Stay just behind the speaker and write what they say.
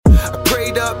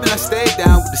up and I stay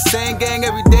down with the same gang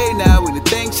every day now. When the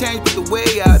thing changed, but the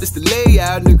way out, it's the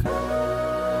layout, nigga.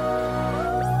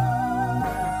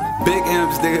 Big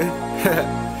M's, nigga.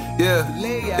 Yeah.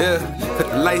 Cut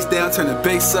the lights down, turn the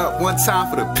bass up. One time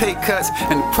for the pay cuts.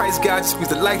 And the price guy just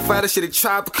squeezed the life out of shit. They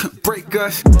tried but couldn't break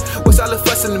us. What's all the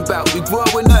fussing about? We grew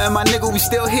up with nothing, my nigga, we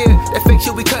still here. That fake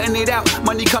shit, we cutting it out.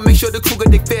 Money come, make sure the crew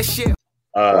get their fair share.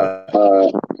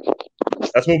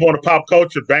 Let's move on to pop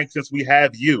culture, Bank, since we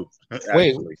have you.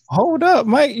 Wait, hold up,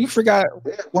 Mike. You forgot.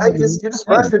 Mike, you just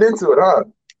rushed it into it, huh?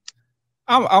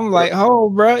 I'm like, oh,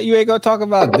 bro, you ain't gonna talk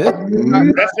about this.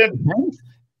 That's it.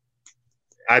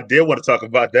 I did want to talk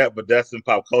about that, but that's in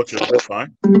pop culture. That's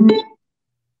fine.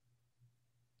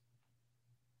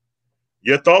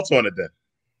 Your thoughts on it then?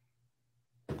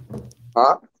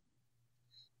 Huh?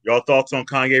 Your thoughts on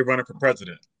Kanye running for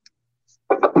president?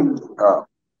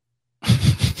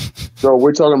 So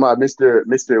we're talking about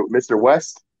Mr.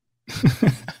 West?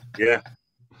 Yeah.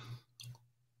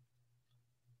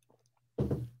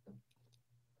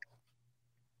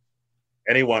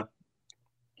 Anyone?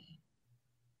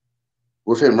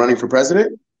 With him running for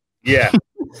president? Yeah.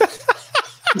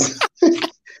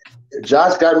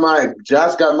 Josh got my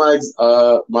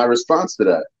my response to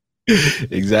that.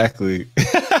 Exactly.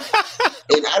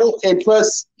 And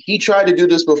plus he tried to do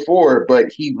this before,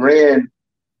 but he ran.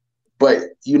 But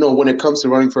when it comes to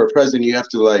running for a president, you have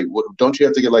to don't you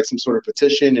have to get like some sort of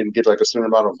petition and get like a certain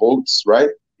amount of votes, right?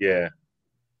 Yeah.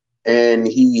 And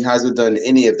he hasn't done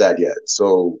any of that yet.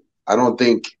 So I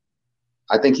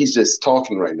think he's just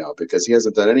talking right now because he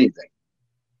hasn't done anything.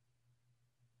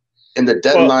 And the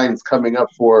deadline's coming up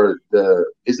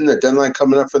isn't the deadline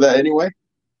coming up for that anyway?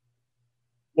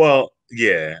 Well,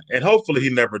 yeah. And hopefully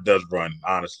he never does run,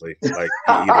 honestly. Like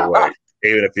either way,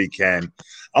 even if he can.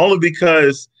 Only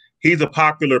because he's a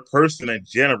popular person in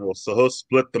general, so he'll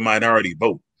split the minority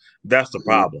vote. That's the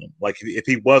problem. Like if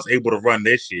he was able to run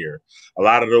this year, a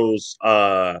lot of those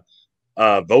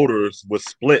voters would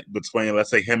split between, let's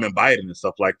say, him and Biden and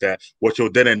stuff like that, which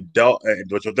will then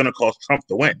cause Trump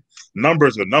to win.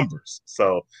 Numbers are numbers.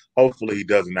 So hopefully he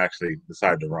doesn't actually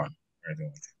decide to run.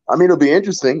 I mean, it'll be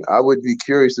interesting. I would be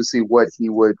curious to see what he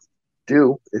would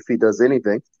do if he does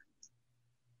anything.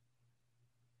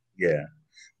 Yeah,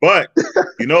 but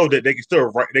that they can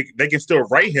still write. They can still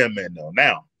write him in though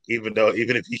now, even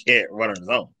if he can't run on his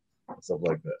own, stuff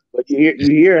like that. But you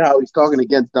hear how he's talking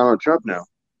against Donald Trump now.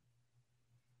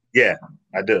 Yeah,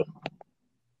 I do.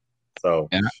 So,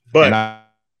 and but I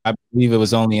believe it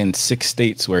was only in 6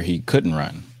 states where he couldn't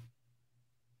run.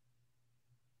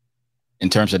 In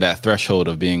terms of that threshold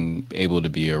of being able to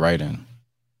be a write-in.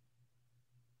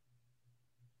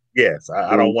 Yes,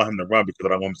 I don't want him to run because I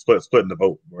don't want him splitting the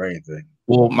vote or anything.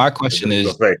 Well, my question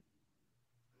is,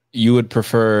 you would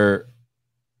prefer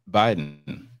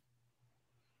Biden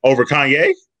over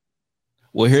Kanye?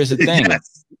 Well, here's the thing.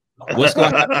 Yes. What's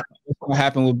going to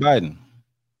happen with Biden?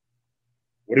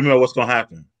 What do you mean what's going to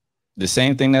happen? The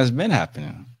same thing that's been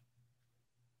happening.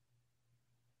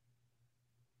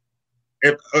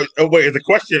 Wait, is the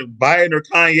question Biden or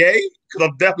Kanye? Because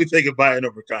I'm definitely taking Biden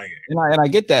over Kanye. And I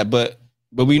get that, but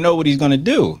we know what he's going to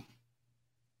do.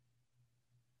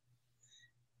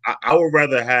 I would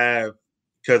rather have,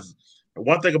 because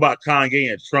one thing about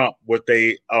Kanye and Trump, what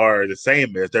they are the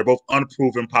same is they're both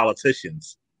unproven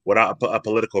politicians without a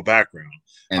political background.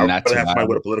 And I'd rather have somebody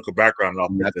with a political background in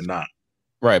office than not.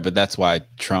 Right, but that's why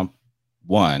Trump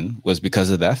won, was because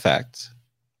of that fact.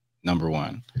 Number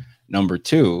one. Number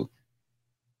two,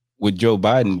 with Joe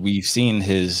Biden, we've seen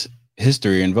his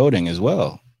history in voting as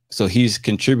well. So he's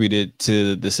contributed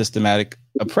to the systematic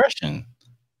oppression.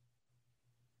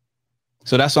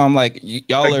 So that's why I'm like,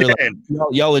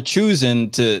 y'all are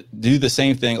choosing to do the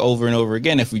same thing over and over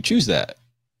again if we choose that.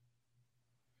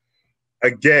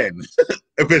 Again,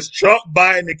 if it's Trump,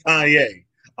 Biden, and Kanye,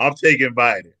 I'm taking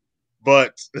Biden.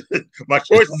 But my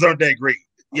choices aren't that great.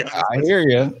 Yeah, I hear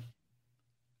you.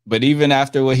 But even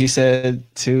after what he said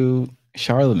to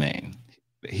Charlemagne,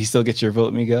 he still gets your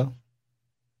vote, Miguel?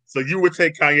 So you would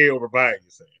take Kanye over Biden, you're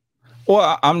saying?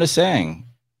 Well, I'm just saying.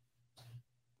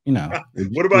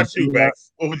 What about you,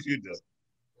 Max? What would you do?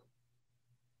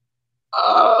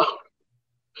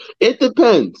 It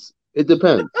depends. If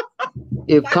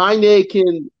Kanye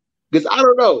can, because I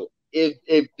don't know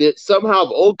if somehow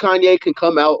old Kanye can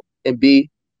come out and be,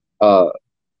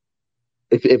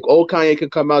 if old Kanye can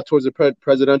come out towards the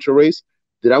presidential race,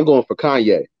 then I'm going for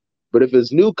Kanye. But if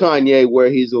it's new Kanye where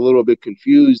he's a little bit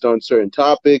confused on certain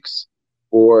topics,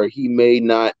 or he may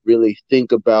not really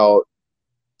think about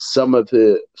some of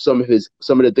the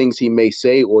things he may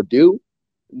say or do,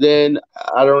 then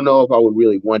I don't know if I would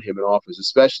really want him in office,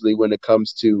 especially when it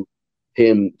comes to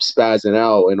him spazzing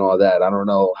out and all that. I don't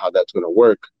know how that's going to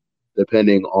work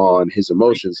depending on his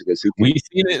emotions. Because we've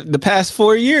seen it the past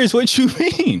 4 years. What you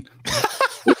mean?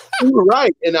 You're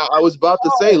right. And I was about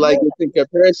to say, like, in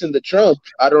comparison to Trump,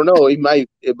 I don't know. It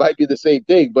might be the same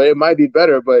thing, but it might be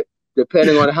better. But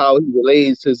depending on how he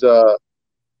relays his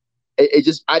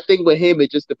I think with him,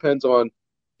 it just depends on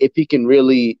if he can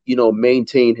really,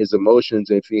 maintain his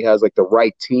emotions. If he has like the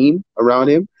right team around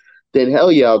him, then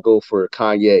hell yeah, I'll go for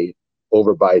Kanye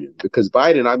over Biden, because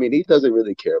Biden, I mean, he doesn't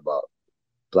really care about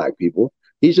black people.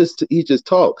 He just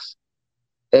talks.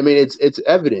 I mean, it's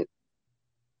evident.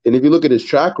 And if you look at his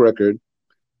track record,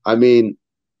 I mean,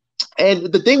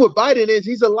 and the thing with Biden is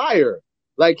he's a liar.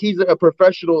 Like, he's a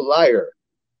professional liar.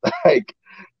 Like,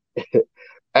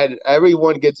 and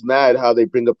everyone gets mad how they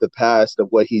bring up the past of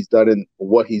what he's done and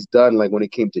what he's done, like when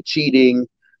it came to cheating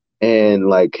and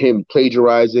like him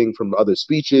plagiarizing from other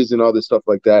speeches and all this stuff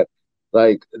like that.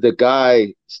 Like, the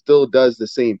guy still does the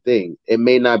same thing. It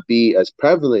may not be as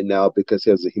prevalent now because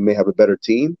he may have a better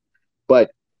team,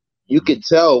 but you can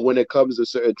tell when it comes to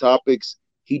certain topics,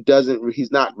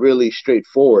 he's not really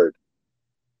straightforward.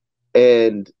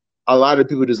 And a lot of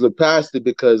people just look past it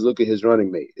because look at his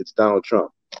running mate. It's Donald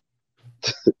Trump.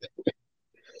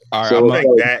 All right, so like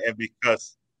that, and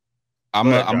because I'm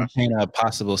gonna paint a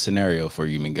possible scenario for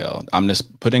you, Miguel. I'm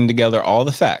just putting together all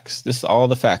the facts. This is all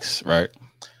the facts, right?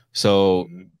 So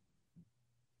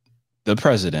the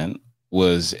president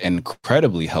was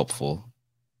incredibly helpful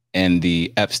in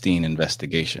the Epstein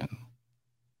investigation.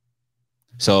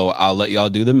 So I'll let y'all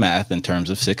do the math in terms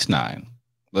of 6ix9ine.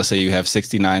 Let's say you have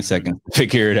 69 seconds to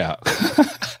figure it out,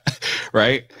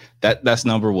 right? That's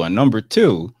number one. Number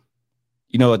two,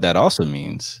 you know what that also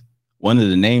means? One of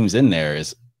the names in there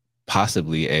is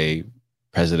possibly a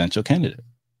presidential candidate.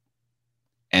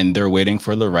 And they're waiting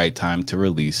for the right time to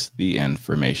release the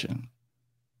information.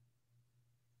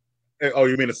 Oh,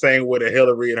 you mean the same way that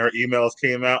Hillary and her emails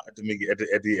came out at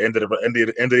the end of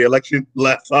the election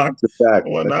last time? That's a fact.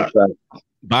 That's a fact.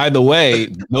 By the way,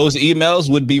 those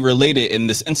emails would be related in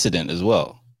this incident as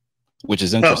well, which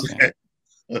is interesting. Okay.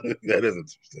 That is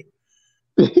interesting.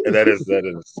 That is.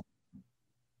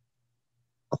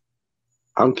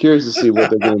 I'm curious to see what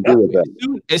they're going to do with that.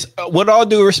 It's with all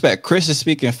due respect, Chris is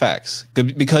speaking facts,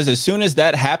 because as soon as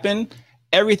that happened,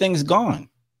 everything's gone.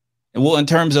 And well, in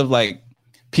terms of like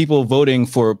people voting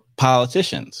for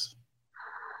politicians,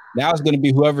 now it's going to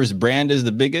be whoever's brand is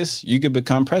the biggest. You could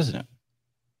become president.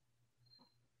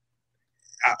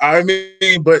 I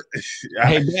mean, but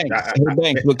hey,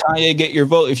 Banks, would Kanye get your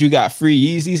vote if you got free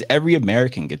Yeezys? Every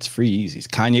American gets free Yeezys.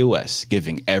 Kanye West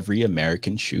giving every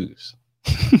American shoes.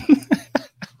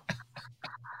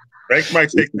 Banks might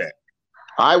take that.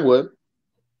 I would.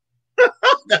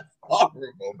 That's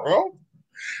horrible, bro.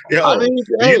 Yeah, I mean,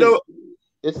 hey,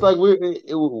 it's like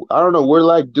I don't know. We're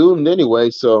like doomed anyway,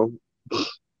 so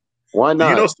why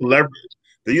not?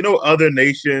 Do you know other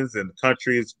nations and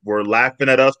countries were laughing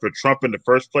at us for Trump in the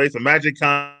first place? Imagine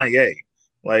Kanye.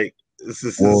 Like,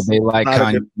 they like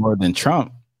Kanye more than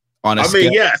Trump.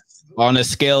 Yes. On a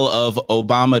scale of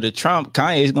Obama to Trump,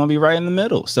 Kanye is going to be right in the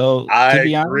middle. So I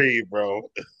agree, bro.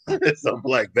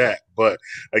 Something like that. But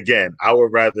again, I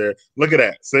would rather look at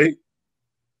that. See,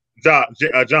 John,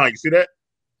 you see that?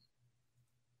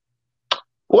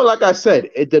 Well, like I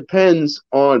said, it depends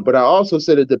on. But I also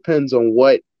said it depends on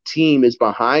what team is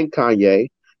behind Kanye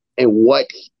and what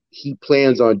he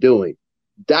plans on doing.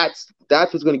 That's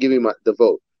what's going to give me the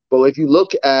vote. But if you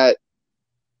look at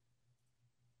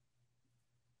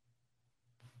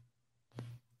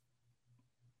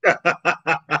that's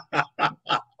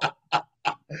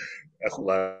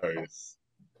hilarious.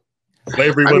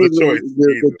 Slavery was a choice.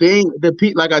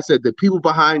 Like I said, the people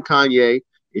behind Kanye,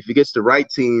 if he gets the right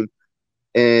team,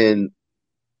 and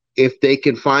if they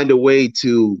can find a way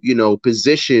to,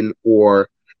 position or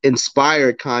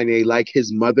inspire Kanye like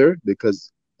his mother,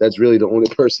 because that's really the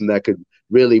only person that could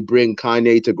really bring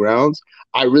Kanye to grounds.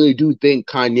 I really do think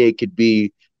Kanye could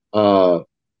be a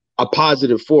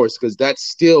positive force, because that's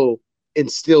still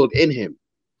instilled in him.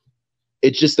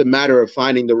 It's just a matter of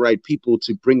finding the right people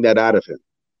to bring that out of him.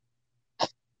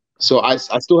 So I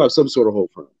still have some sort of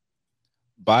hope for him.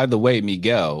 By the way,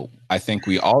 Miguel, I think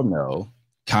we all know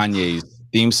Kanye's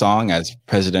theme song as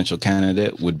presidential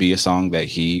candidate would be a song that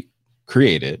he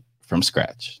created from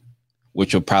scratch,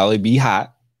 which will probably be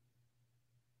hot.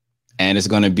 And it's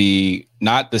going to be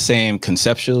not the same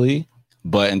conceptually,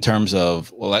 but in terms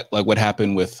of like what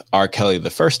happened with R. Kelly the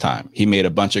first time. He made a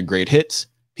bunch of great hits.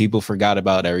 People forgot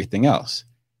about everything else.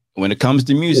 When it comes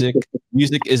to music,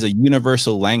 music is a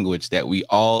universal language that we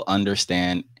all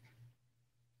understand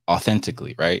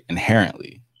authentically, right?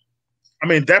 Inherently. I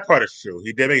mean, that part is true.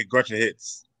 He did make a bunch of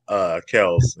hits,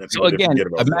 Kels. So again,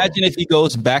 imagine if he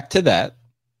goes back to that,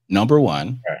 number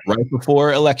one, right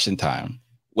before election time,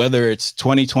 whether it's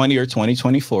 2020 or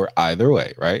 2024, either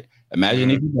way, right?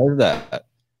 Imagine if he does that.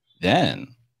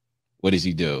 Then what does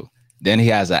he do? Then he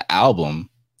has an album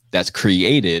that's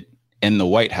created in the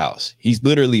White House. He's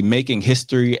literally making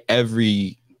history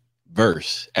every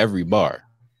verse, every bar.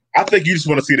 I think you just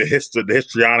want to see the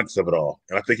histrionics of it all.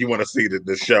 And I think you want to see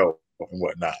the show and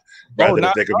whatnot, rather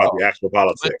than think about the actual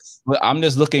politics. But I'm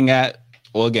just looking at,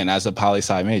 well, again, as a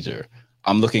poli-sci major,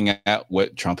 I'm looking at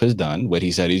what Trump has done, what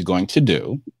he said he's going to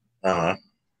do,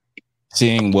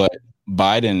 seeing what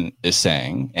Biden is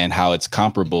saying and how it's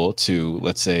comparable to,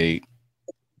 let's say,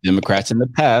 Democrats in the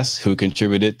past who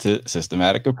contributed to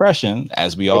systematic oppression,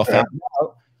 as we all found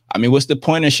out. I mean, what's the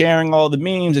point of sharing all the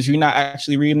memes if you're not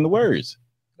actually reading the words?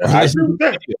 I agree with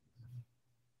that.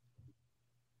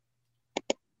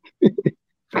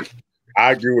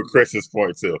 I agree with Chris's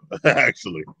point too,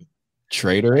 actually.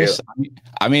 Traitorous. Yeah.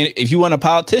 I mean, if you want a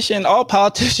politician, all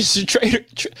politicians are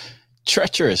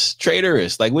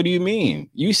treacherous. Like, what do you mean?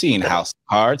 You seen House of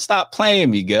Cards? Stop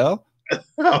playing, Miguel.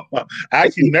 I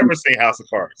actually never seen House of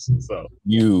Cards. So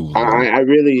I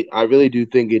really do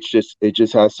think it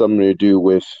just has something to do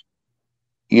with,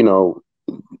 you know,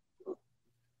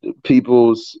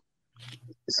 people's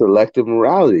selective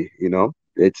morality. You know,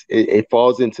 it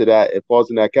falls into that. It falls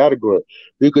in that category,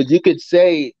 because you could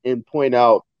say and point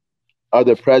out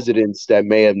other presidents that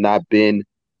may have not been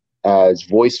as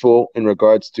voiceful in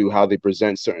regards to how they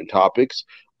present certain topics,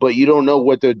 but you don't know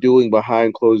what they're doing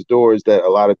behind closed doors that a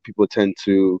lot of people tend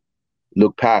to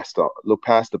look past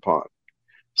upon.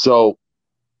 So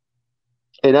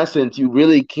in essence, you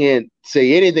really can't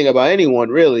say anything about anyone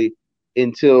really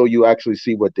until you actually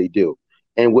see what they do.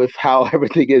 And with how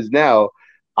everything is now,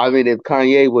 I mean, if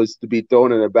Kanye was to be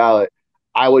thrown in a ballot,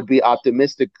 I would be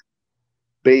optimistic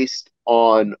based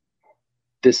on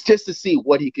this, just to see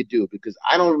what he could do, because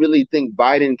I don't really think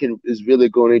Biden is really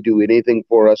going to do anything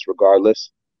for us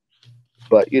regardless.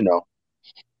 But, you know,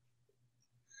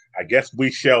 I guess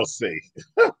we shall see.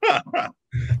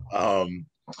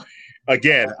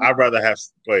 Again, I'd rather have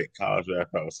college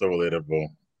dropout was so relatable.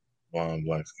 Long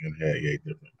black skin hair, yeah,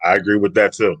 different. I agree with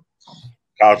that too.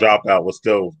 College Dropout was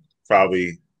still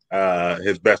probably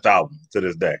his best album to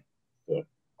this day. So.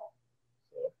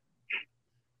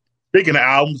 Speaking of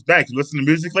albums, Bank, you listen to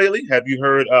music lately? Have you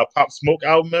heard Pop Smoke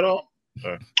album at all?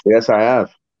 Yes, I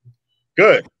have.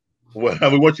 Good. Well,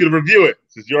 we want you to review it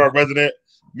since you're our resident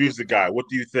music guy. What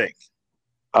do you think?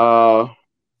 I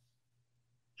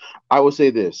would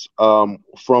say this.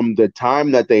 From the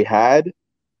time that they had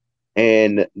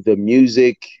and the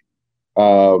music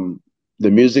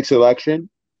selection,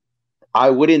 I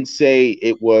wouldn't say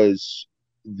it was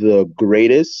the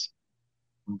greatest,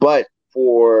 but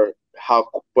for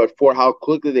how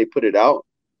quickly they put it out,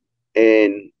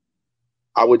 and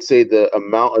I would say the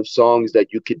amount of songs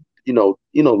that you could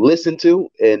listen to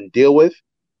and deal with,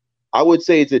 I would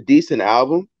say it's a decent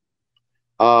album.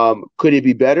 Could it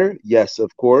be better? Yes,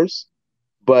 of course,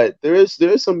 but there is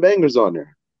some bangers on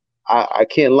there. I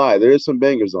can't lie, there is some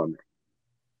bangers on there.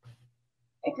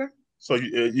 Okay, so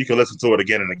you can listen to it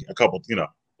again and a couple,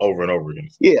 over and over again.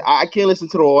 Yeah, I can't listen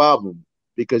to the whole album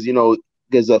because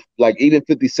there's even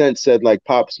 50 Cent said like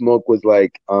Pop Smoke was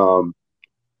like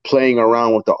playing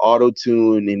around with the auto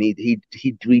tune, and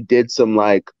he did some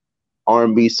like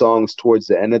R&B songs towards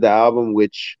the end of the album,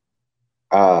 which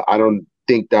I don't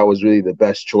think that was really the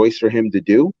best choice for him to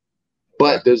do.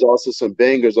 But there's also some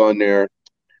bangers on there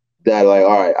that like,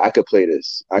 all right, I could play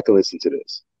this, I could listen to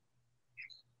this.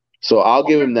 So I'll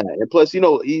give him that. And plus,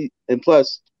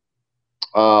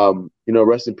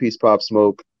 rest in peace, Pop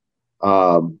Smoke.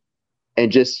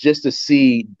 And just to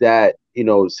see that,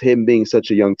 it's him being such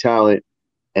a young talent,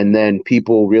 and then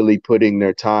people really putting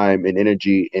their time and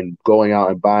energy and going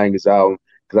out and buying his album,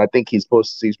 because I think he's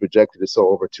projected to sell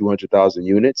over 200,000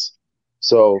 units.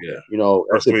 So,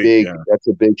 that's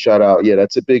a big shout out. Yeah,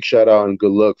 that's a big shout out and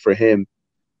good luck for him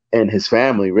and his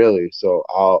family, really. So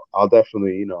I'll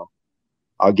definitely,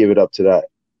 I'll give it up to that.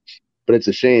 But it's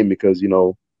a shame because,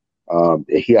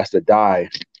 he has to die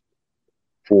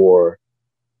for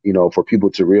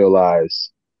people to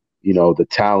realize, the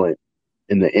talent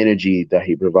and the energy that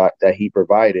he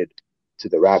provided to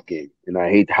the rap game. And I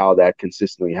hate how that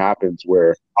consistently happens.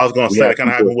 Where I was going to say that kind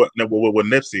of happened with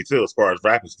Nipsey too, as far as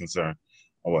rap is concerned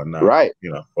or whatnot. Right.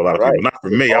 For a lot of people. Not for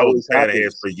me. I was a fan of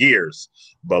his for years,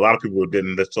 but a lot of people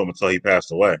didn't listen to him until he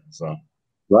passed away. So.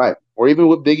 Right. Or even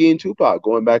with Biggie and Tupac,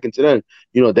 going back into them,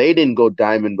 they didn't go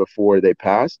diamond before they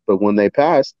passed, but when they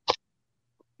passed,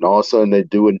 and all of a sudden they're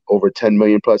doing over 10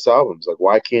 million plus albums. Like,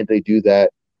 why can't they do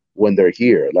that when they're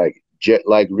here? Like,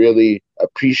 really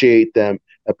appreciate them,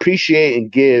 appreciate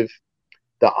and give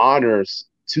the honors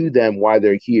to them while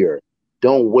they're here.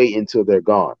 Don't wait until they're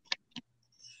gone.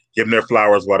 Give them their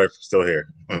flowers while they're still here.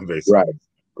 Basically.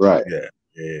 Right.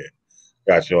 Yeah.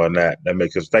 Got you on that. That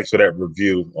makes sense. Thanks for that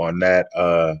review on that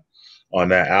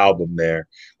album there.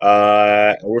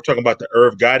 We're talking about the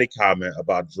Irv Gotti comment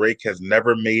about Drake has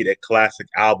never made a classic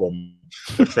album,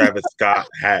 but Travis Scott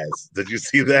has. Did you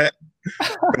see that?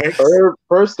 Irv,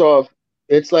 first off,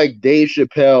 it's like Dave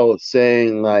Chappelle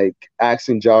saying, like,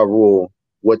 asking Ja Rule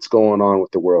what's going on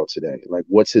with the world today. Like,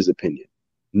 what's his opinion?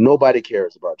 Nobody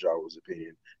cares about Ja Rule's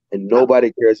opinion, and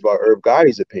nobody cares about Irv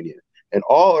Gotti's opinion. And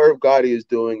all Irv Gotti is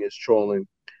doing is trolling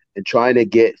and trying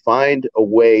to find a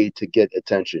way to get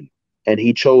attention. And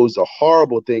he chose a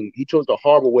horrible thing. He chose a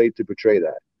horrible way to portray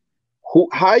that.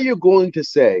 How are you going to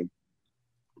say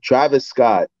Travis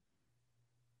Scott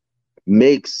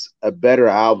makes a better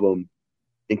album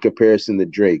in comparison to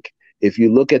Drake? If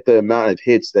you look at the amount of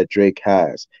hits that Drake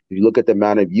has, if you look at the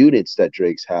amount of units that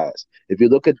Drake has, if you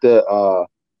look at the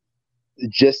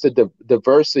just the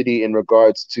diversity in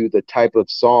regards to the type of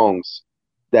songs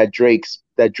that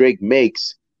Drake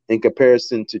makes in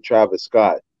comparison to Travis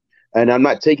Scott. And I'm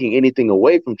not taking anything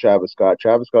away from Travis Scott.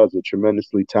 Travis Scott is a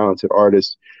tremendously talented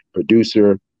artist,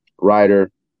 producer,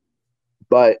 writer.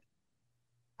 But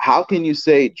how can you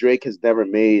say Drake has never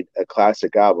made a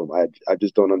classic album? I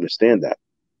just don't understand that.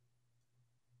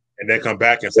 And then come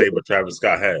back and say, but Travis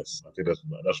Scott has. I think that's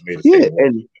made it. Yeah,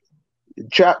 and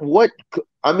what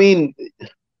I mean,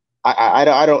 I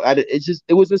don't.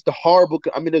 It was just a horrible.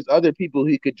 I mean, there's other people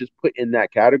he could just put in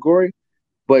that category,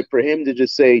 but for him to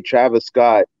just say Travis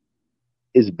Scott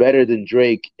is better than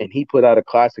Drake and he put out a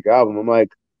classic album, I'm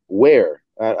like, where?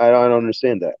 I don't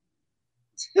understand that.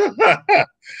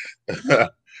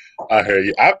 I hear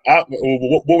you.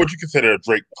 What would you consider a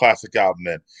Drake classic album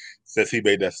then, since he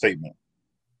made that statement?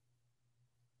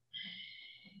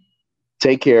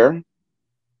 Take Care.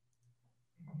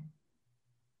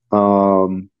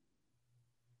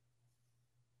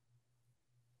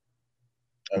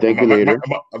 Thank you later.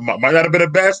 Might not have been a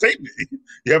bad statement.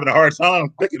 You're having a hard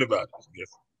time thinking about it. I guess.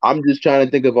 I'm just trying to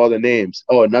think of all the names.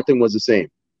 Oh, Nothing Was the Same.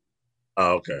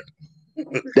 Oh, okay.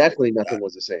 Definitely Nothing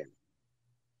Was the Same.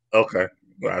 Okay.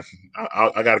 Well,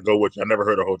 I got to go with you. I never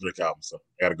heard a whole Drake album, so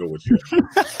I got to go with you.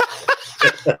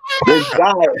 This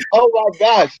guy. Oh, my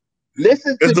gosh.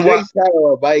 Listen to Drake's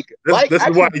catalog, Mike. This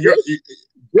is why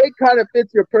Drake kind of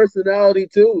fits your personality,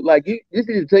 too. Like, you need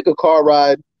to take a car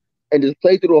ride and just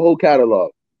play through the whole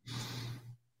catalog.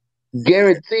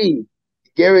 Guarantee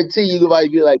you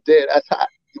might be like, damn, that's hot.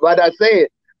 You might not say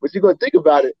it, but you're going to think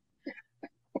about it.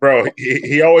 Bro,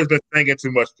 he always been thinking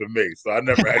too much to me, so I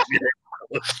never actually heard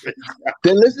it.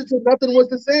 Then listen to Nothing Was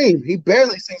the Same. He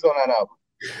barely sings on that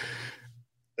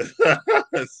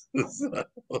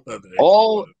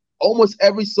album. Almost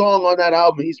every song on that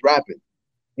album, he's rapping.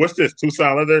 What's this?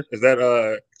 Tucson Leather? Is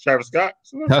that Travis Scott?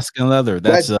 Tuscan Leather.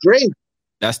 That's Drake.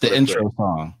 That's the intro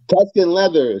song. Tuscan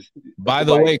Leather. By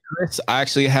the way, Chris, I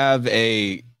actually have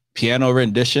a piano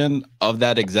rendition of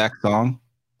that exact song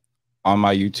on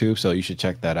my YouTube, so you should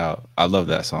check that out. I love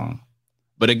that song.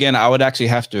 But again, I would actually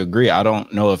have to agree. I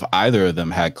don't know if either of them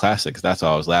had classics. That's why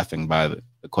I was laughing by the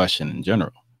question in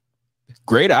general.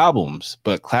 Great albums,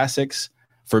 but classics,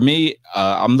 for me,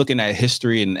 I'm looking at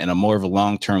history in a more of a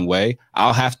long-term way.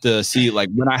 I'll have to see, like,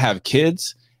 when I have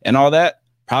kids and all that,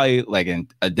 probably like in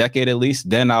a decade at least,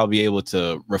 then I'll be able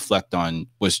to reflect on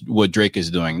what Drake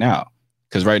is doing now.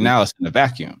 Because right now it's in a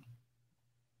vacuum.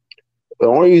 The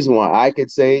only reason why I could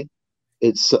say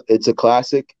it's a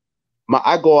classic,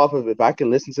 I go off of if I can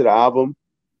listen to the album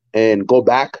and go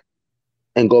back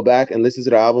and listen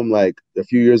to the album like a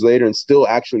few years later and still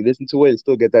actually listen to it and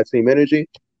still get that same energy.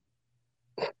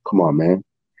 Come on, man.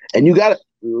 And you gotta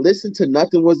listen to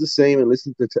Nothing Was the Same and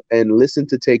listen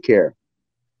to Take Care.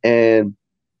 And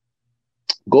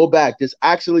go back, just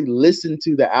actually listen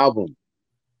to the album.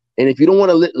 And if you don't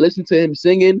want to listen to him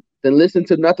singing, then listen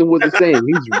to Nothing Was the Same.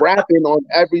 He's rapping on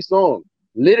every song,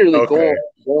 literally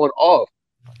going off.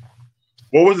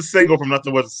 What was the single from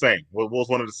Nothing Was the Same? What was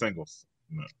one of the singles?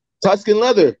 No. Tuscan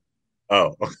Leather.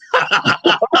 Oh.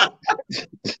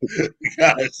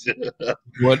 Gotcha.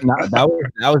 Well, that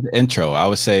was the intro. I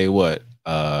would say what?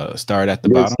 Start at the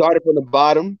bottom. Started from the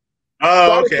bottom.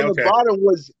 Oh, The bottom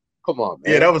was. Come on,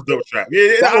 man. Yeah, that was dope track.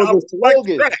 Yeah, that was a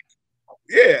slogan.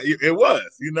 Yeah, it was.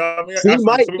 You know what I mean? See,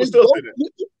 Mike,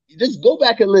 just go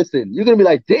back and listen. You're gonna be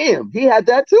like, damn, he had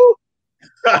that too.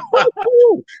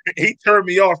 He turned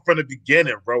me off from the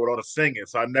beginning, bro, with all the singing.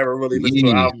 So I never really listened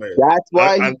to the album. That's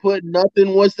why he put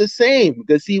Nothing Was the Same,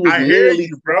 because he was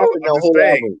literally rapping the whole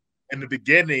album. In the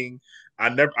beginning, I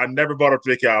never bought a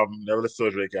Drake album, never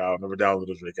listened to a Drake album, never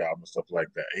downloaded a Drake album and stuff like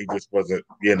that. He just wasn't,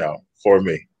 for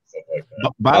me. Stuff like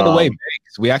that. By the way,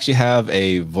 we actually have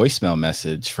a voicemail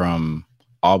message from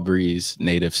Aubrey's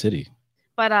native city.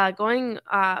 But going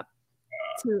to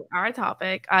our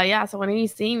topic, so when are you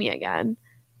seeing me again?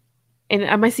 And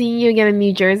am I seeing you again in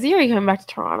New Jersey, or are you coming back to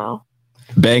Toronto?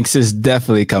 Banks is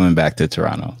definitely coming back to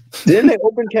Toronto. Didn't they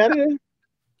open Canada?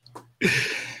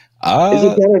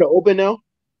 Isn't Canada open now?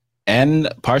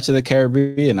 And parts of the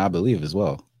Caribbean, I believe, as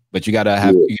well. But you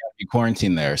gotta be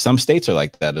quarantined there. Some states are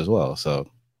like that as well. So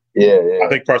yeah. I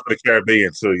think parts of the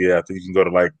Caribbean too. Yeah, I think you can go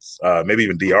to like maybe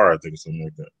even DR. I think or something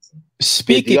like that. So.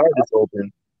 Speaking DR is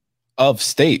open. Of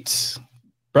states,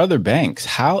 Brother Banks,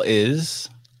 how is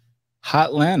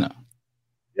Hotlanta?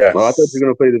 Yes. Well, I thought you were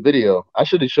gonna play the video. I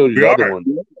should have showed you the other one.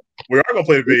 We are gonna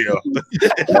play the video.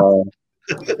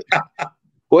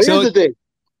 Well, here's the thing.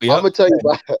 I'm gonna tell you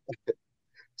about it.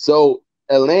 So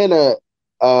Atlanta,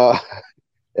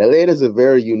 Atlanta's a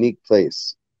very unique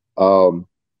place.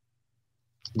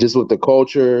 Just with the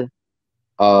culture,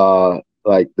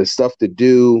 like the stuff to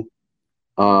do,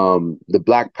 the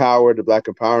Black power, the Black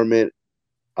empowerment,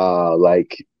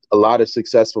 like a lot of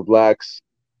successful Blacks.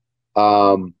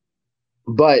 But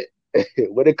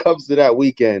when it comes to that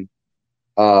weekend,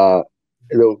 the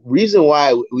reason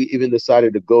why we even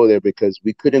decided to go there, because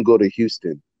we couldn't go to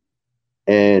Houston.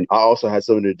 And I also had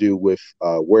something to do with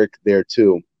work there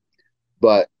too.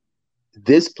 But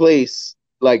this place,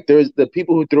 like there's the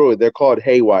people who throw it, they're called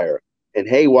Haywire. And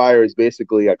Haywire is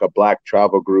basically like a Black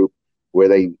travel group where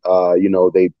they,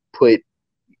 they put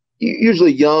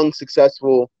usually young,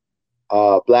 successful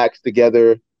Blacks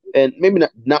together. And maybe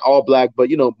not all Black, but,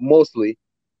 mostly.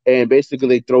 And basically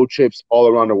they throw trips all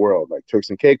around the world, like Turks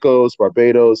and Caicos,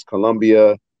 Barbados,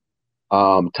 Colombia,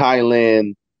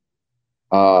 Thailand,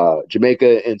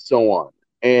 Jamaica, and so on.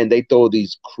 And they throw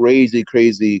these crazy,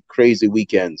 crazy, crazy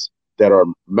weekends that are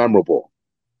memorable.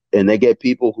 And they get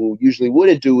people who usually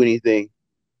wouldn't do anything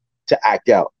to act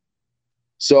out.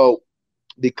 So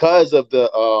because of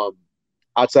the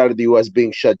outside of the U.S.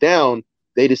 being shut down,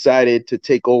 they decided to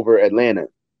take over Atlanta.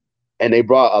 And they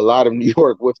brought a lot of New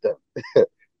York with them.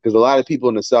 Because a lot of people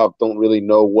in the South don't really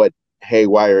know what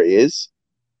Haywire is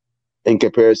in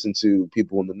comparison to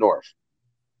people in the North.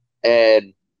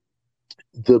 And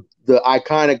the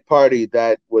iconic party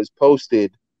that was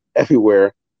posted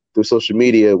everywhere through social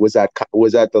media was at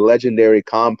the legendary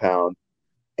compound.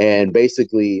 And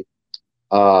basically,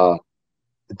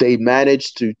 they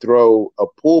managed to throw a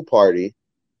pool party.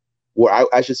 Well,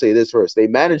 I should say this first. They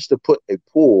managed to put a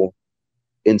pool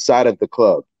inside of the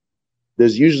club.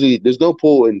 There's no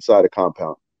pool inside a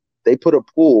compound. They put a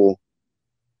pool,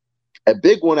 a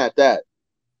big one at that,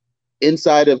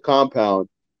 inside of compound,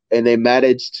 and they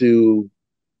managed to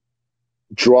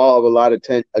draw a lot of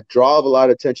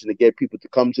attention to get people to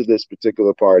come to this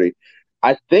particular party.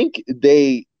 I think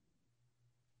I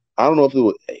don't know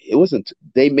if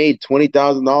they made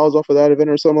 $20,000 off of that event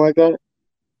or something like that,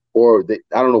 or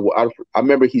I don't know. I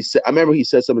remember he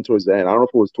said something towards the end. I don't know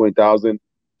if it was 20,000.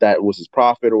 That was his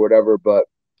profit or whatever, but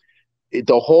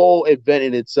the whole event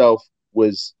in itself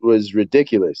was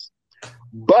ridiculous.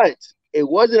 But it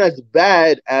wasn't as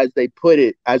bad as they put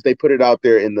it out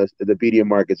there in the media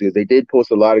markets, because they did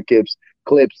post a lot of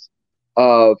clips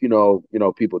of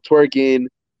people twerking,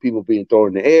 people being thrown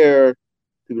in the air,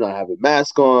 people not having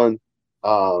masks on,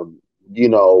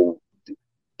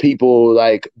 people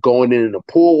like going in the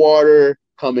pool water,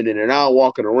 coming in and out,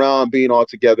 walking around, being all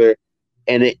together.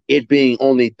 And it being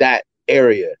only that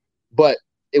area. But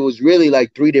it was really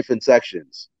like 3 different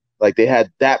sections. Like they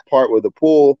had that part with the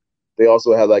pool. They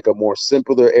also had like a more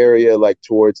simpler area, like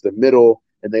towards the middle.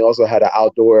 And they also had an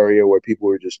outdoor area where people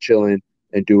were just chilling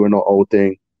and doing the whole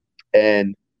thing.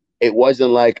 And it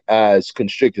wasn't like as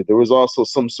constricted. There was also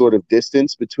some sort of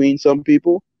distance between some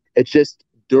people. It's just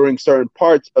during certain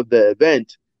parts of the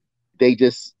event, they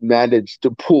just managed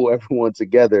to pull everyone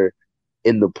together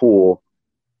in the pool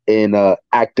and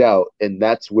act out. And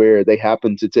that's where they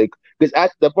happened to take,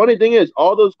 because the funny thing is,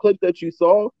 all those clips that you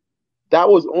saw, that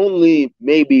was only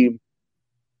maybe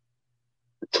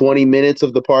 20 minutes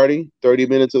of the party, 30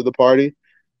 minutes of the party.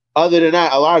 Other than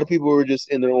that, a lot of people were just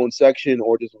in their own section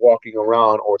or just walking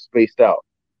around or spaced out.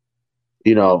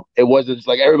 It wasn't just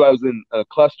like everybody was in a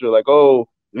cluster, like, oh,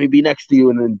 let me be next to you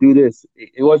and then do this.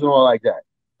 It wasn't all like that.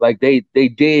 Like they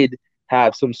did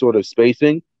have some sort of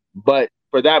spacing, but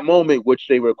for that moment, which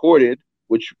they recorded,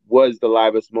 which was the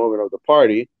livest moment of the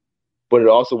party, but it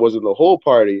also wasn't the whole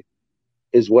party,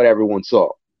 is what everyone saw.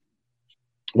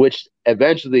 Which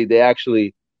eventually they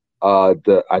actually, I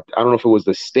don't know if it was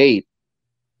the state,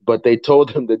 but they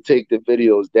told them to take the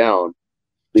videos down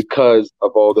because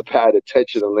of all the bad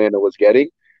attention Atlanta was getting.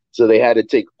 So they had to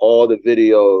take all the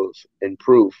videos and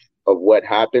proof of what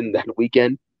happened that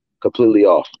weekend completely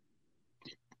off.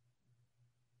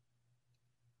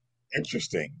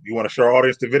 Interesting. You want to show our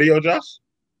audience the video, Josh?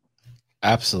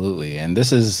 Absolutely. And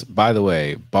this is, by the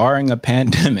way, barring a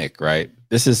pandemic, right?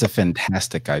 This is a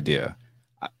fantastic idea.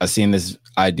 I've seen this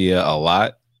idea a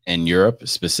lot in Europe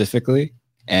specifically.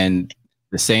 And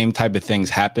the same type of things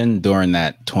happen during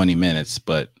that 20 minutes,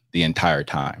 but the entire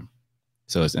time.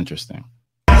 So it's interesting.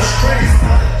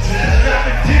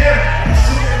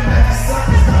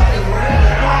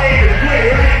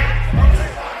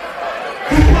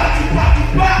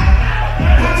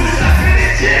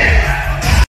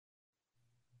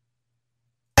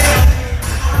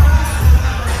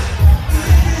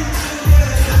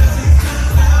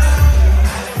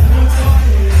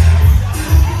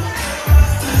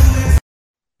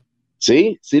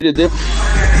 See the difference.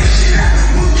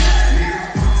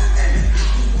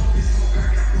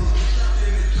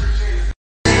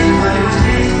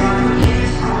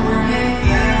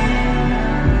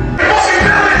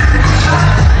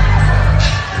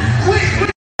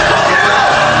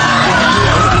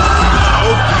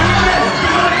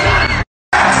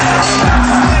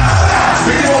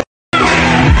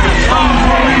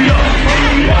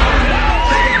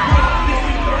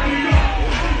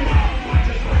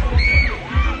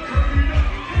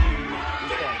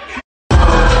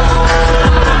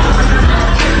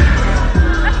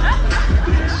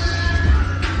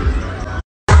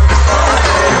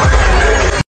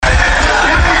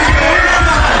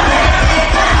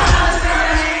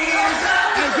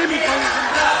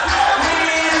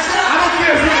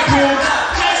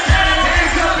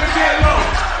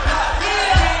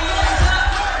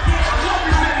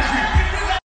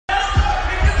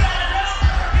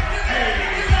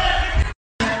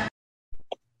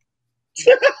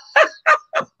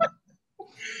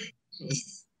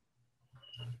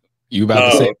 You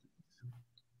about to say?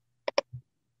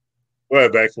 Go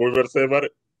ahead, Bax. What were you about to say about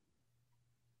it?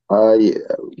 Yeah,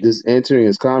 just answering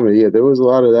his comment. Yeah, there was a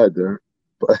lot of that there.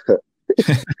 But where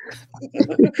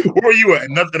were you at?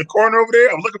 Nothing in the corner over there?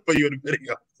 I'm looking for you in the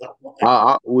video.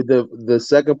 With the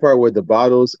second part with the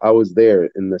bottles, I was there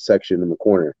in the section in the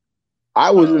corner.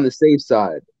 I was in the safe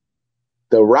side.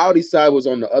 The rowdy side was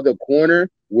on the other corner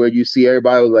where you see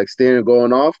everybody was like standing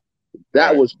going off.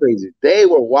 That was crazy. They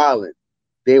were wilding.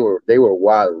 They were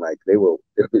wilding, like they were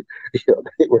going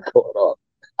off.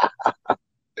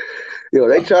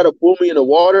 They tried to pull me in the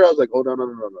water. I was like, oh no.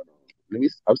 Let me.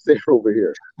 I'm staying over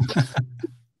here.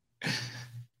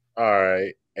 All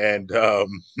right, and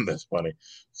that's funny.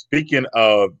 Speaking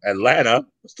of Atlanta,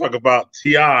 let's talk about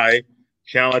T.I.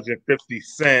 challenging 50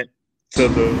 Cent to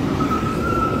the.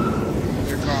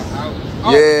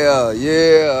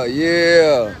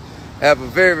 Yeah. Have a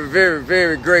very, very,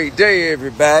 very great day,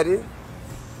 everybody.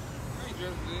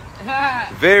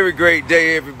 Very great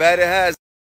day, everybody. How's it?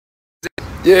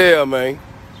 Yeah, man.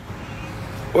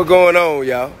 What going on,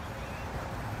 y'all?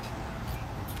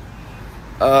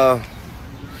 I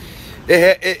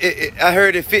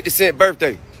heard it's 50 Cent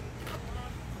birthday.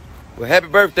 Well, happy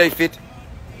birthday, 50.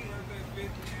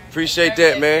 Appreciate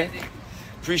that, man.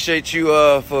 Appreciate you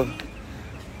for,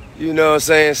 you know what I'm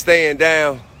saying, staying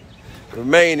down,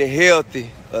 remaining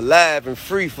healthy, alive, and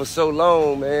free for so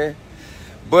long, man.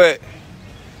 But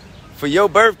for your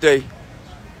birthday,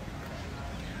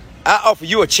 I offer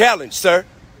you a challenge, sir.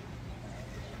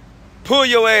 Pull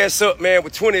your ass up, man,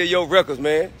 with 20 of your records,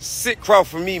 man. Sit across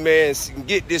from me, man, and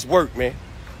get this work, man.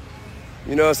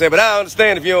 You know what I'm saying? But I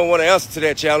understand if you don't want to answer to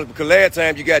that challenge, because last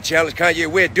time you got challenged, Kanye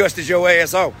West dusted your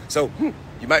ass off. So,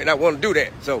 you might not want to do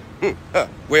that. So,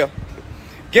 well,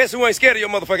 guess who ain't scared of your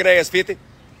motherfucking ass, 50?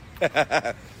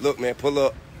 Look, man, pull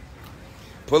up.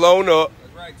 Pull on up.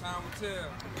 That's right, time will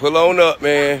tell. Pull on up,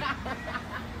 man.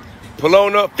 Pull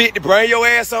on up, 50. Bring your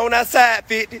ass on outside,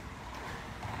 50.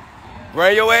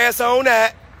 Bring your ass on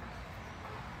that.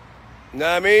 You know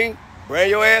what I mean?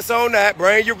 Bring your ass on that.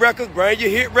 Bring your records, bring your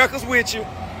hit records with you.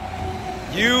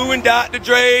 You and Dr.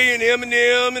 Dre and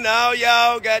Eminem and all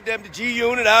y'all, goddamn the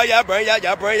G-Unit, all y'all bring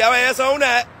y'all bring y'all ass on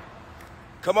that.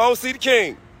 Come on, see the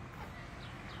king.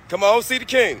 Come on, see the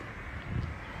king.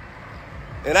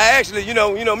 And I actually, me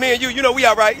and you, we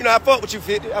all right. I fuck with you,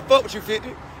 50. I fuck with you, 50.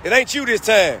 It ain't you this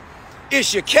time.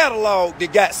 It's your catalog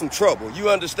that got some trouble. You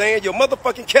understand? Your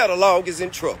motherfucking catalog is in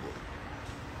trouble.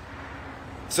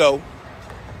 So,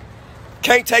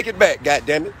 can't take it back,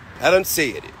 goddammit. I done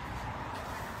said it.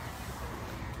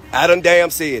 I done damn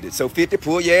said it. So 50,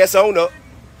 pull your ass on up.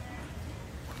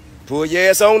 Pull your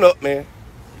ass on up, man.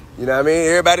 You know what I mean?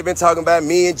 Everybody been talking about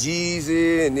me and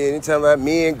Jeezy, and then they talking about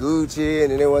me and Gucci,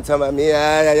 and then they want to talk about me.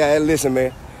 Listen,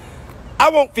 man. I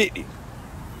want 50.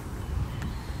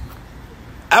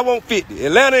 I want 50.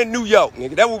 Atlanta and New York,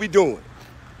 nigga. That's what we doing.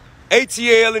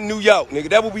 ATL in New York, nigga.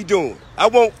 That's what we doing. I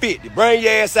want 50. Bring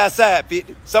your ass outside,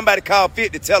 50. Somebody call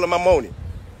 50, tell him I'm on it.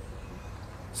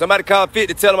 Somebody call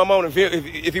 50, tell him I'm on it.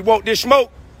 If he want this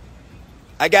smoke,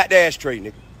 I got the ashtray,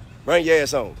 nigga. Bring your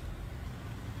ass on.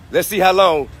 Let's see how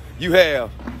long you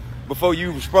have before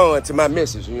you respond to my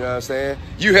message. You know what I'm saying?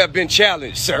 You have been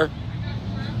challenged, sir.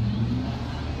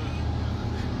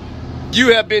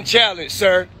 You have been challenged,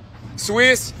 sir.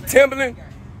 Swiss, Timberland,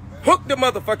 hook the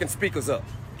motherfucking speakers up.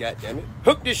 God damn it.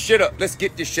 Hook this shit up. Let's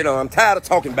get this shit on. I'm tired of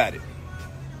talking about it.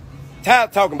 Tired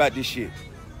of talking about this shit.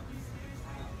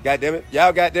 God damn it.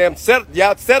 Y'all goddamn set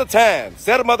a time.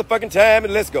 Set a motherfucking time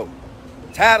and let's go.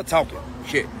 Tired of talking.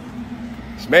 Shit.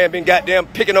 This man been goddamn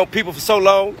picking on people for so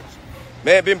long.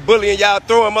 Man been bullying y'all,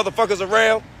 throwing motherfuckers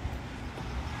around.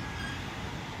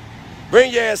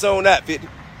 Bring your ass on out, 50.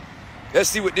 Let's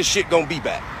see what this shit gonna be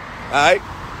back. All right?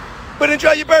 But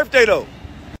enjoy your birthday, though.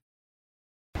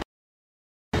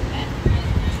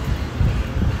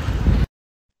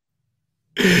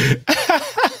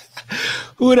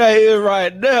 Who that is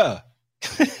right there?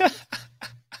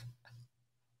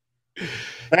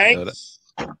 Thanks.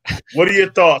 What are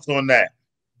your thoughts on that?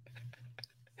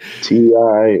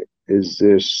 T.I. is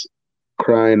just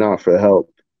crying out for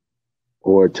help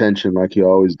or attention like he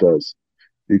always does,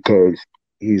 because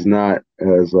he's not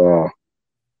as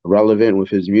relevant with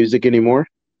his music anymore.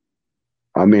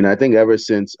 I mean, I think ever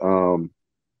since what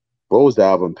was the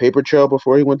album? Paper Trail,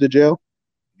 before he went to jail?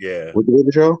 Yeah. With the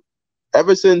Paper Trail?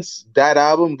 Ever since that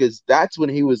album, because that's when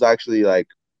he was actually like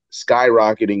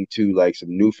skyrocketing to like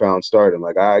some newfound stardom.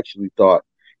 Like I actually thought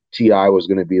T.I. was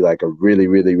going to be like a really,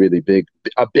 really, really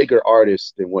bigger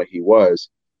artist than what he was,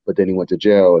 but then he went to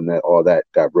jail and all that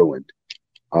got ruined.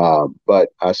 But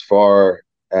as far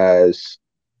as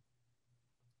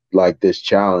like this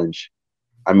challenge,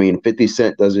 I mean, 50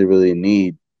 Cent doesn't really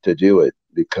need to do it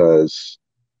because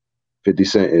 50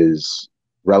 Cent is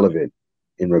relevant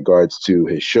in regards to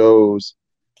his shows,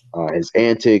 his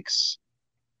antics,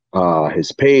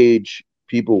 his page.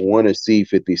 People want to see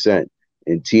 50 Cent.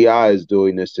 And T.I. is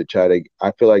doing this to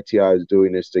I feel like T.I. is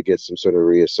doing this to get some sort of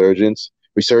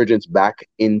resurgence back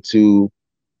into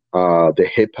the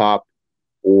hip hop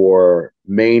or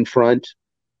main front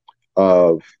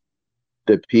of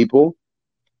the people.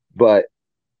 But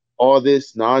all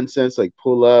this nonsense, like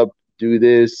pull up, do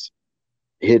this,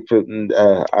 hit for,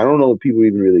 I don't know if people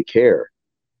even really care.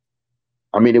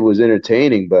 I mean, it was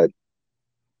entertaining, but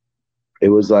it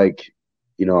was like,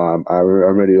 you know, I'm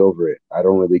already over it. I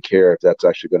don't really care if that's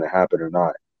actually going to happen or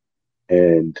not.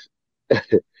 And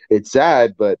it's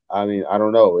sad, but I mean, I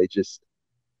don't know.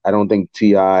 I don't think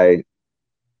T.I.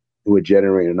 would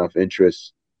generate enough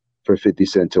interest for 50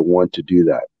 Cent to want to do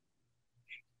that.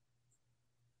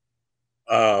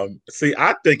 See,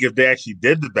 I think if they actually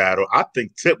did the battle, I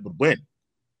think Tip would win.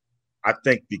 I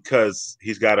think because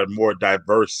he's got a more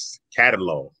diverse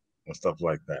catalog and stuff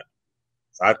like that.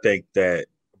 So I think that,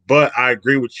 but I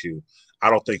agree with you.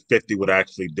 I don't think 50 would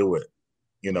actually do it.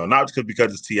 You know, not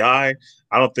because it's T.I.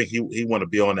 I don't think he want to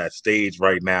be on that stage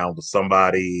right now with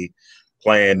somebody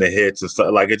playing the hits and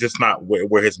stuff. Like, it's just not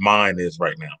where his mind is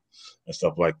right now and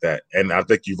stuff like that. And I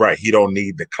think you're right. He don't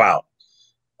need the clout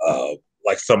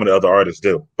like some of the other artists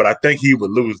do. But I think he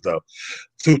would lose, though,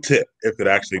 to Tip if it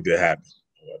actually did happen.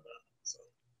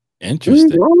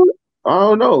 Interesting. I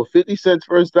don't know. 50 Cent's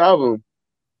first album,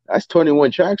 that's 21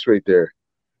 tracks right there.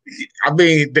 I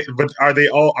mean, but are they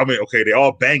all? I mean, okay, they're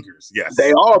all bangers. Yes,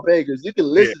 they are bangers. You can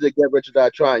listen to Get Rich or Die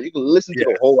Trying. You can listen to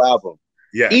the whole album.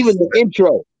 Yeah, even the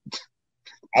intro.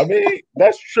 I mean,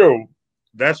 that's true.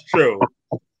 That's true.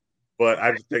 But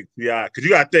I just think T.I. because you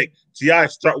got to think T.I.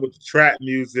 start with the trap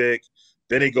music,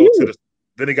 then he go to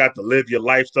then he got the Live Your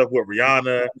Life stuff with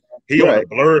Rihanna. He on the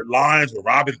Blurred Lines with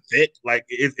Robin Thicke. Like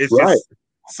it's just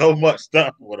so much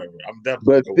stuff or whatever. I'm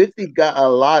definitely. But 50 got a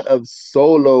lot of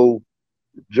solo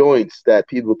joints that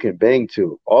people can bang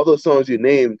to. All those songs you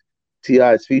named,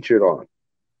 T.I. is featured on.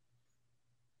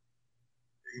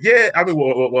 Yeah, I mean,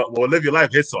 well, Live Your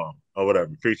Life, his song or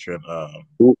whatever, featuring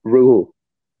who?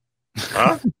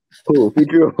 Huh? Who?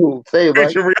 Featuring who? Say it,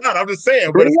 featuring Rihanna. I'm just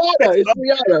saying. Rihanna, it's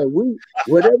Rihanna.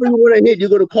 Whatever you want to hit, you're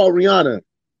gonna call Rihanna.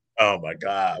 Oh my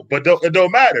God! But it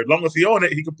don't matter. As long as he on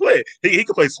it, he can play. He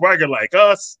can play Swagger Like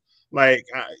Us. Like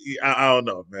I don't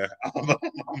know, man. I'm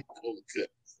cool with it.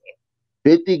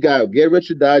 50 got Get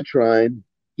Rich or Die Trying.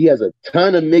 He has a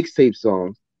ton of mixtape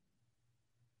songs.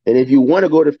 And if you want to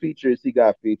go to features, he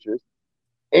got features.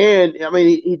 And I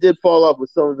mean, he did fall off with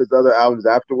some of his other albums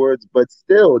afterwards, but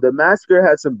still, The Massacre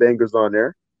had some bangers on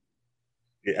there.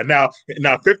 Yeah,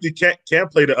 now 50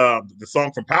 can't play the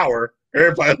song from Power.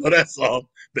 Everybody know that song.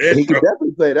 He can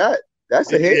definitely play that.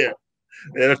 That's a hit.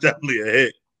 Yeah, that's definitely a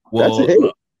hit. Well, that's a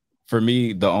hit. For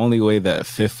me, the only way that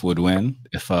Fifth would win,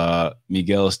 if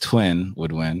Miguel's twin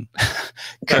would win,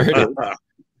 Curtis.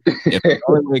 If the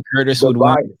only way Curtis would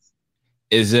win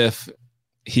is if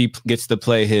he gets to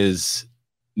play his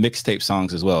mixtape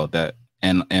songs as well,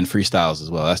 and freestyles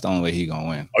as well. That's the only way he gonna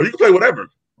win. Oh, you can play whatever.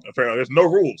 Apparently, there's no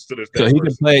rules to this. So he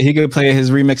could play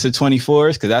his remix of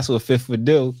 24s because that's what Fifth would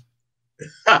do.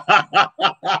 That's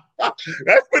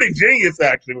pretty genius,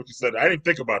 actually. What you said, I didn't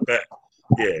think about that.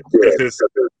 Yeah, because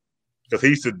he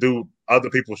used to do other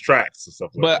people's tracks and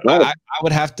stuff like that. But I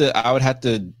would have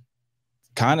to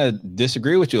kind of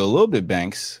disagree with you a little bit,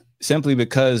 Banks, simply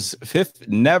because Fifth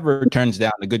never turns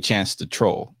down a good chance to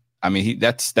troll. I mean,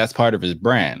 that's part of his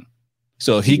brand.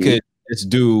 So if he could just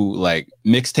do like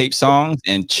mixtape songs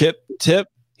and tip,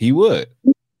 he would.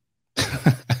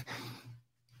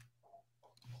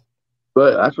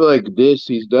 But I feel like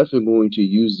he's definitely going to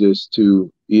use this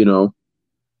to,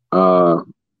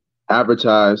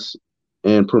 advertise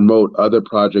and promote other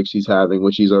projects he's having,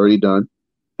 which he's already done.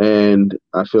 And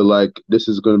I feel like this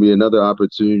is going to be another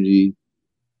opportunity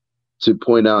to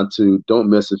point out to don't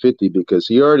mess with 50 because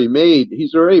he's already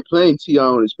playing T.I.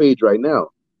 on his page right now.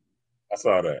 I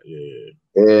saw that, yeah.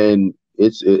 And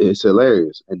it's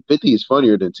hilarious. And 50 is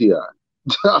funnier than T.I.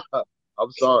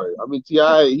 I'm sorry. I mean,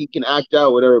 T.I., he can act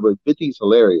out whatever, but 50 is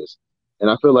hilarious. And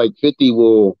I feel like 50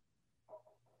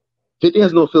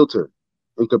 has no filter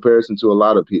in comparison to a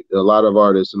lot of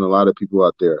artists and a lot of people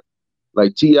out there.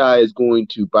 Like T.I. is going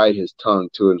to bite his tongue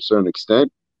to a certain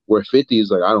extent, where 50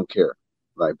 is like, I don't care.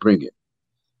 Like, bring it.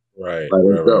 Right.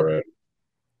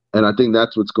 And I think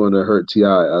that's what's going to hurt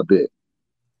T.I. a bit.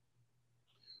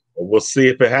 Well, we'll see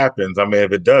if it happens. I mean,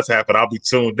 if it does happen, I'll be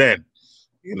tuned in.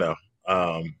 New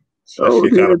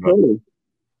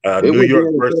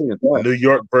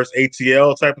York versus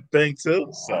ATL type of thing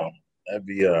too. So that'd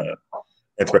be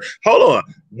Hold on.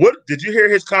 What did you hear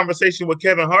his conversation with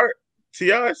Kevin Hart?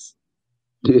 T.I.'s?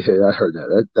 Yeah, I heard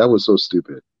that. That was so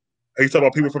stupid. Are you talking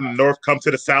about people from the North come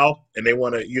to the South and they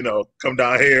want to, come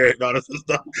down here and all this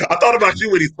stuff? I thought about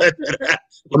you when he said that.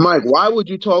 Mike, why would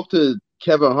you talk to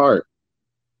Kevin Hart?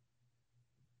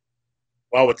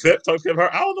 Why would Tip talk to Kevin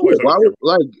Hart? I don't know.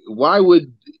 Why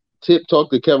would Tip talk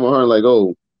to Kevin Hart like,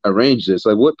 oh, arrange this?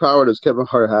 Like, what power does Kevin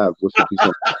Hart have with 50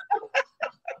 Cent?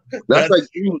 That's like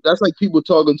people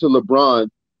talking to LeBron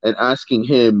and asking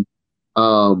him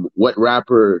what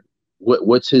rapper,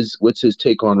 what's his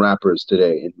take on rappers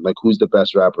today, and like who's the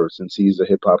best rapper since he's a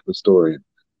hip hop historian,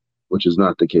 which is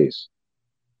not the case.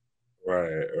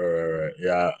 Right.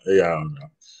 Yeah. I don't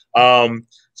know.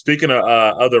 Speaking of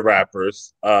other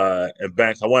rappers and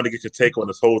Banks, I wanted to get your take on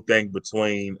this whole thing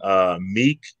between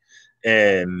Meek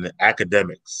and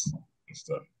Academics and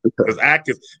stuff. Because Ak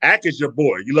is your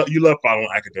boy. You love following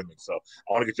Academics, so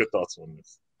I want to get your thoughts on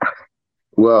this.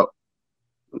 Well,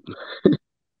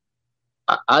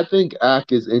 I think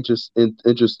Ak is interesting,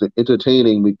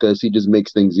 entertaining because he just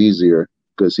makes things easier.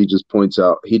 Because he just puts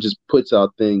out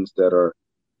things that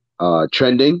are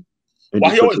trending.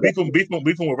 Why he always beefing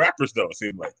with rappers though? It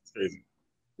seems like it's crazy.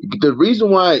 The reason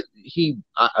why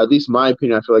at least my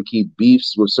opinion, I feel like he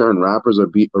beefs with certain rappers or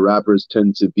rappers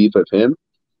tend to beef with him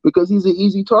because he's an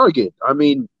easy target. I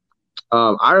mean,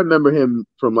 I remember him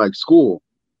from like school,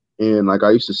 and like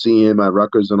I used to see him at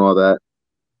Rutgers and all that,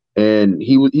 and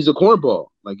he's a cornball.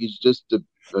 Like he's just a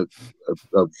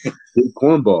big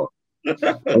cornball.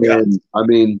 And I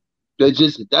mean, that's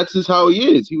just how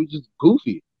he is. He was just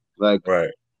goofy. Like,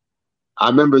 right. I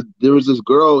remember there was this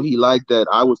girl he liked that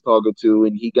I was talking to,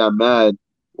 and he got mad.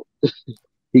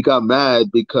 He got mad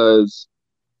because,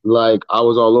 like, I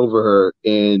was all over her,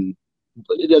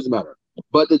 but it doesn't matter.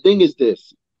 But the thing is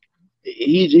this: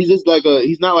 he's just like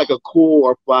he's not like a cool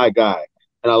or fly guy,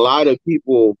 and a lot of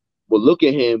people will look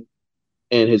at him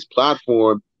and his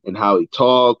platform and how he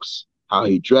talks, how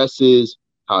he dresses,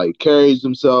 how he carries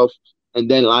himself,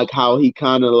 and then like how he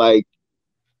kind of like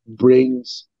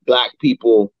brings black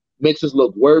people. Makes us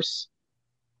look worse,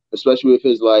 especially with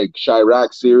his like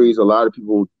Chirac series. A lot of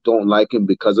people don't like him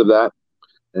because of that,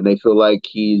 and they feel like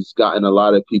he's gotten a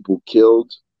lot of people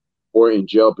killed or in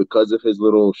jail because of his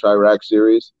little Chirac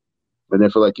series, and they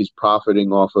feel like he's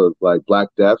profiting off of like black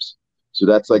deaths. So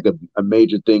that's like a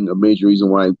major thing, a major reason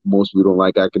why most people don't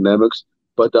like Academics.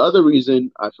 But the other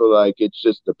reason, I feel like it's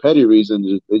just the petty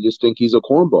reason, they just think he's a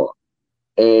cornball.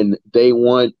 and they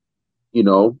want, you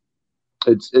know,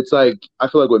 it's like I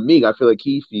feel like with Meek, I feel like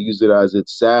he views it as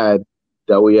it's sad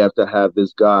that we have to have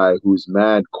this guy who's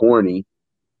mad corny,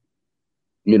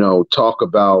 you know, talk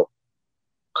about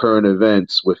current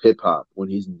events with hip hop when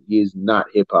he's not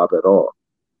hip hop at all.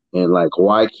 And like,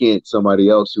 why can't somebody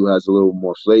else who has a little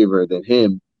more flavor than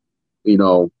him, you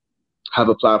know, have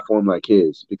a platform like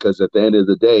his? Because at the end of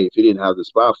the day, if he didn't have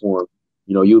this platform,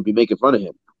 you know, you would be making fun of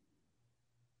him.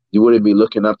 You wouldn't be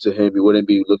looking up to him. You wouldn't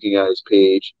be looking at his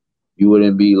page. You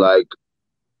wouldn't be like,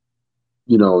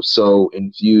 you know, so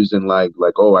infused in like,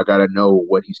 oh, I gotta know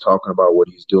what he's talking about, what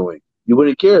he's doing. You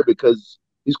wouldn't care because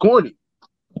he's corny.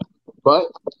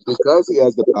 But because he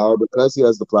has the power, because he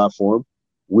has the platform,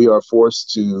 we are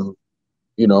forced to,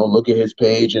 you know, look at his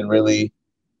page and really,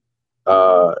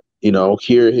 you know,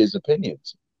 hear his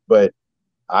opinions. But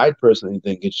I personally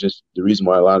think it's just the reason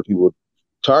why a lot of people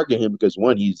target him, because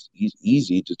one, he's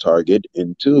easy to target,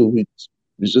 and two,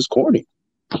 he's just corny.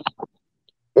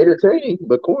 Entertaining,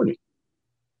 but corny.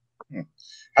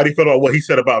 How do you feel about what he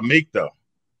said about Meek, though?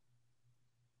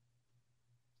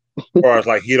 As far as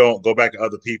like he don't go back to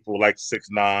other people like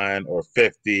 6ix9ine or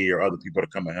 50 or other people to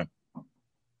come at him.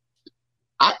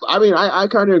 I mean, I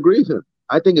kind of agree with him.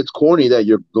 I think it's corny that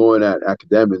you're going at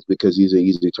academics because he's an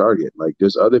easy target. Like,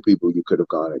 there's other people you could have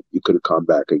come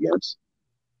back against.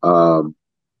 I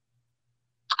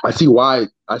see why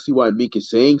Meek is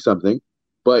saying something,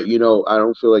 but you know, I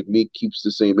don't feel like Meek keeps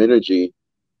the same energy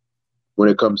when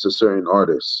it comes to certain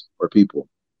artists or people.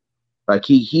 Like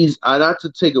he's not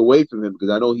to take away from him, because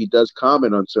I know he does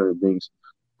comment on certain things,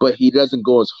 but he doesn't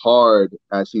go as hard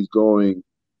as he's going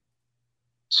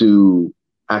to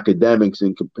academics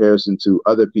in comparison to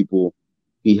other people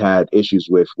he had issues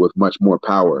with much more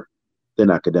power than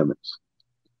academics.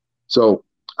 So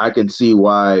I can see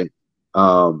why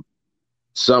I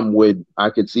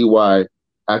could see why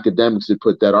academics would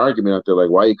put that argument out there, like,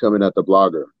 why are you coming at the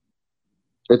blogger?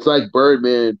 It's like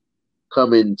Birdman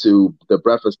coming to the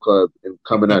Breakfast Club and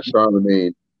coming at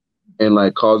Charlemagne and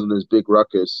like causing this big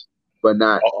ruckus, but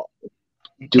not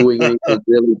doing anything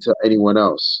really to anyone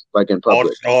else, like in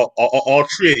public. All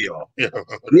three of y'all. Yeah,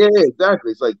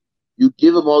 exactly. It's like you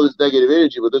give them all this negative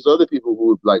energy, but there's other people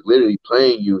who are like literally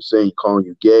playing you, saying, calling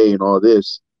you gay and all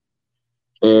this,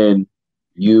 and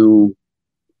you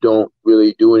don't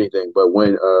really do anything. But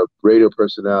when a radio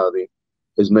personality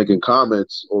is making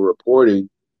comments or reporting,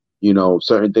 you know,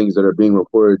 certain things that are being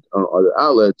reported on other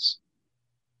outlets,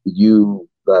 you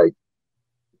like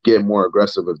get more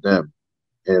aggressive with them.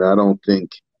 And I don't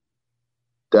think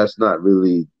that's not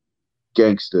really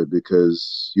gangster,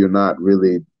 because you're not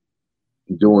really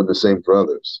doing the same for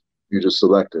others. You're just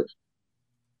selective.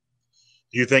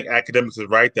 Do you think academics is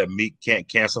right that Meek can't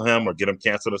cancel him or get him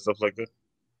canceled and stuff like that?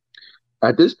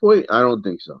 At this point, I don't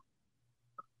think so.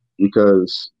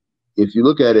 Because if you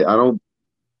look at it,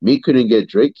 Meek couldn't get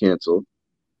Drake canceled.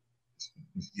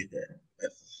 Yeah.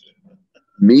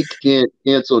 Meek can't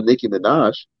cancel Nicki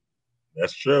Minaj.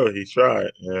 That's true. He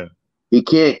tried. Yeah. He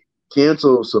can't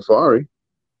cancel Safari.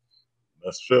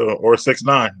 That's true. Or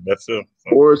 6ix9ine. That's it.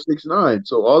 Or 6ix9ine.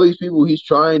 So all these people he's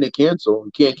trying to cancel,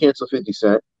 he can't cancel 50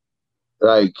 Cent.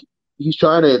 Like, he's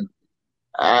trying to.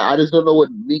 I just don't know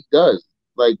what Meek does.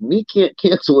 Like, Meek can't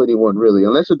cancel anyone really,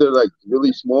 unless they're like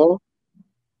really small.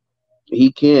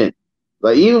 He can't.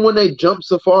 Like, even when they jumped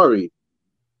Safari,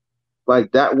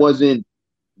 like that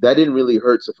didn't really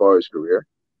hurt Safari's career.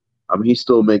 I mean, he's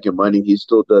still making money. He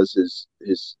still does his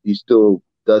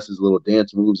little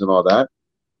dance moves and all that.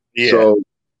 Yeah. So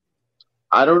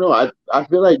I don't know. I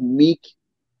feel like Meek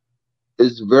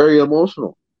is very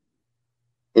emotional,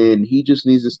 and he just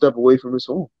needs to step away from his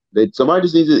phone. Somebody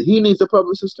just he needs a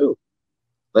publicist too.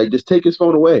 Like, just take his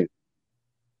phone away.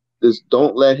 Just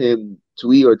don't let him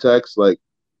tweet or text. Like,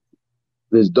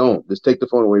 just take the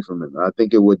phone away from him. I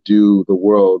think it would do the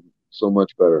world so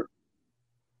much better.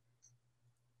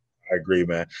 I agree,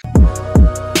 man.